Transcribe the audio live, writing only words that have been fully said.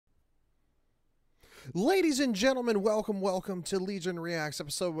Ladies and gentlemen, welcome to Legion Reacts,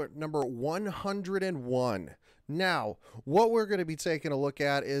 episode number 101. Now, what we're going to be taking a look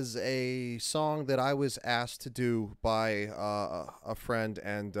at is a song that I was asked to do by a friend,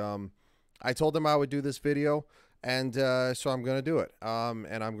 and I told him I would do this video, and so I'm going to do it.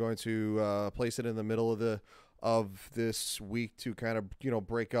 And I'm going to place it in the middle of this week to kind of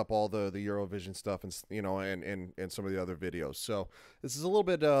break up all the Eurovision stuff and and some of the other videos. So this is a little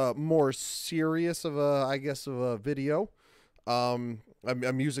bit more serious of a video, a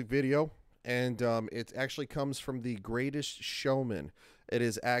music video, and it actually comes from The Greatest Showman. It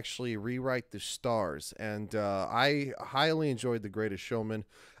is actually Rewrite the Stars, and I highly enjoyed The Greatest Showman.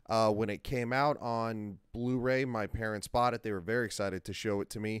 When it came out on Blu-ray, my parents bought it. They were very excited to show it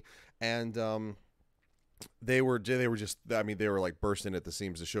to me, and they were just, I mean, they were like bursting at the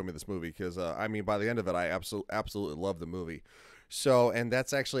seams to show me this movie because I mean, by the end of it, I absolutely loved the movie. So, and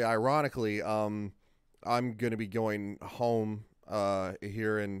that's actually ironically, I'm going to be going home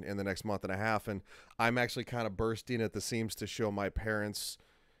here in the next month and a half, and I'm actually kind of bursting at the seams to show my parents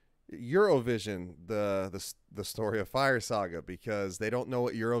Eurovision, the story of Fire Saga, because they don't know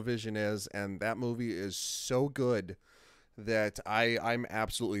what Eurovision is, and that movie is so good that I'm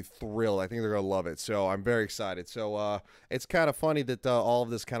absolutely thrilled. I think they're gonna love it, so I'm very excited. So it's kind of funny that all of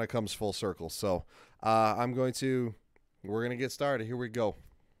this kind of comes full circle. So we're gonna get started. Here we go.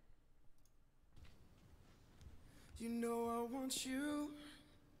 You know I want you.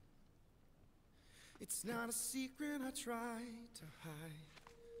 It's not a secret I try to hide.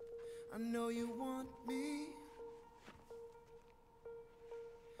 I know you want me,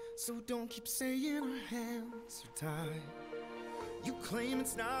 so don't keep saying our hands are tied. You claim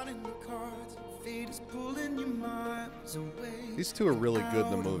it's not in the cards. Fate is pulling you miles away. These two are really good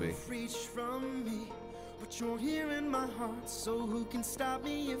in the movie. Reach from me, but you're here in my heart. So who can stop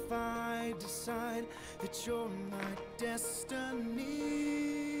me if I decide that you're my destiny?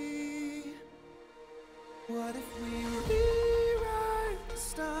 What if we rewrite the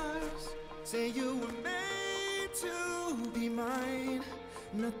stars? Say you were made to be mine.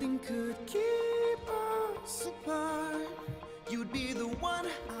 Nothing could keep us apart. You'd be the one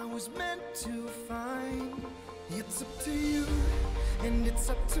I was meant to find. It's up to you, and it's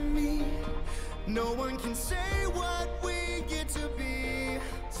up to me. No one can say what we get to be.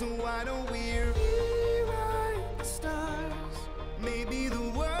 So why don't we rewrite the stars? Maybe the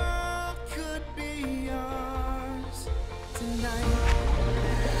world could be ours tonight.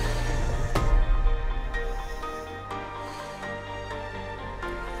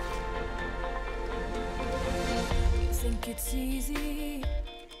 Think it's easy.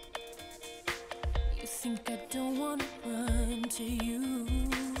 You think I don't wanna run to you,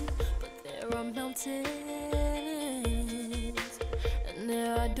 but there are mountains and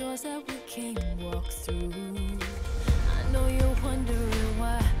there are doors that we can't walk through. I know you're wondering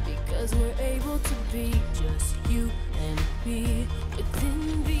why, because we're able to be just you and me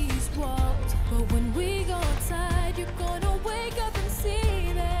within these walls. But when we go outside, you're gonna wake up and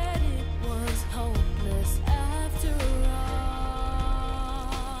see that it was hopeless after all.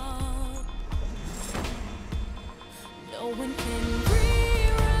 No one can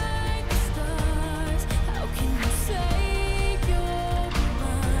rewrite the stars. How can you say you're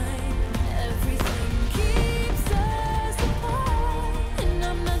mine? Everything keeps us apart, and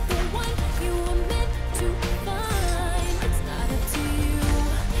I'm not the one you were meant to find. It's not up to you,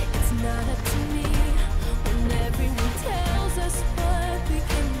 it's not up to me. When everyone tells us what we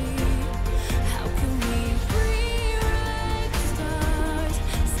can be, how can we rewrite the stars?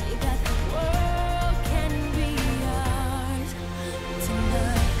 Say that the world can be ours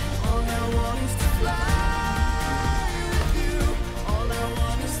tonight. All I want is to fly with you. All I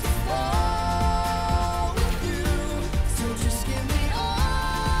want is to fall with you. So just give me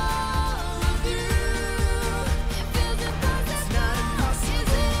all of you. It feels impossible. It's not impossible.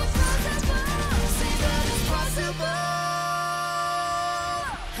 Is it possible? Say that it's possible.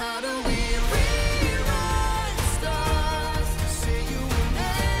 How do we rewrite the stars? Say you were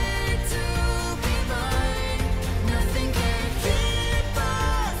made to be mine. Nothing can keep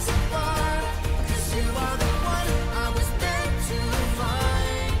us apart, 'cause you are the one I was meant to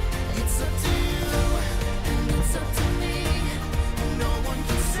find. It's up to you, and it's up to me. No one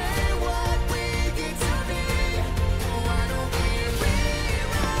can say what we get to be. Why don't we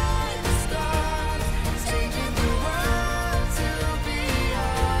rewrite the stars? Changing the world to be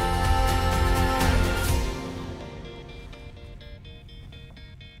ours.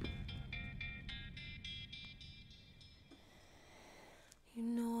 You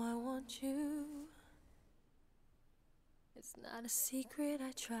know I want you. It's not a secret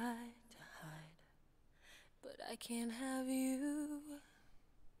I tried to hide. but I can't have you.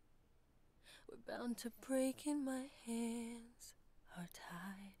 We're bound to break and my hands are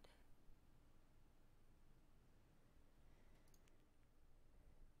tied.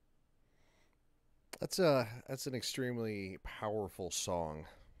 That's an extremely powerful song.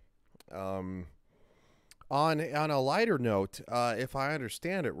 Um, on a lighter note, if I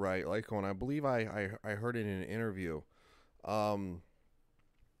understand it right, like when I believe I heard it in an interview, um,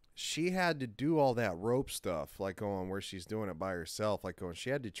 she had to do all that rope stuff, like going where she's doing it by herself, like going she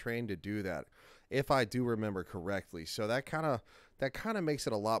had to train to do that, if I do remember correctly. So that kind of makes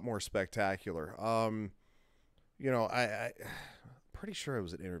it a lot more spectacular. I pretty sure it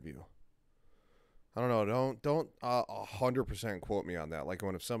was an interview. I don't know. Don't 100% quote me on that. Like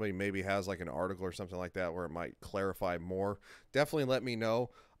when if somebody maybe has like an article or something like that where it might clarify more, definitely let me know.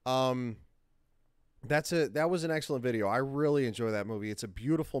 Um, that was an excellent video. I really enjoy that movie. It's a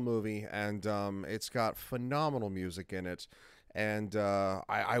beautiful movie, and it's got phenomenal music in it. And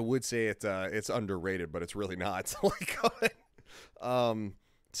I would say it's underrated, but it's really not. Like, um,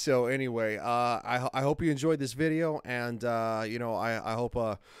 so anyway, I hope you enjoyed this video, and I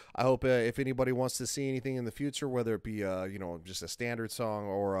hope if anybody wants to see anything in the future, whether it be just a standard song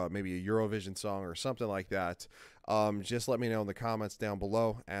or maybe a Eurovision song or something like that, just let me know in the comments down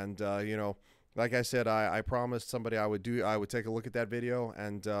below. And like I said, I promised somebody I would take a look at that video,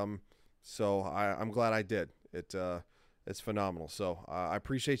 and so I'm glad I did. It's phenomenal. So I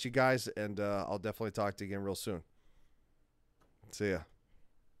appreciate you guys, and I'll definitely talk to you again real soon. See ya.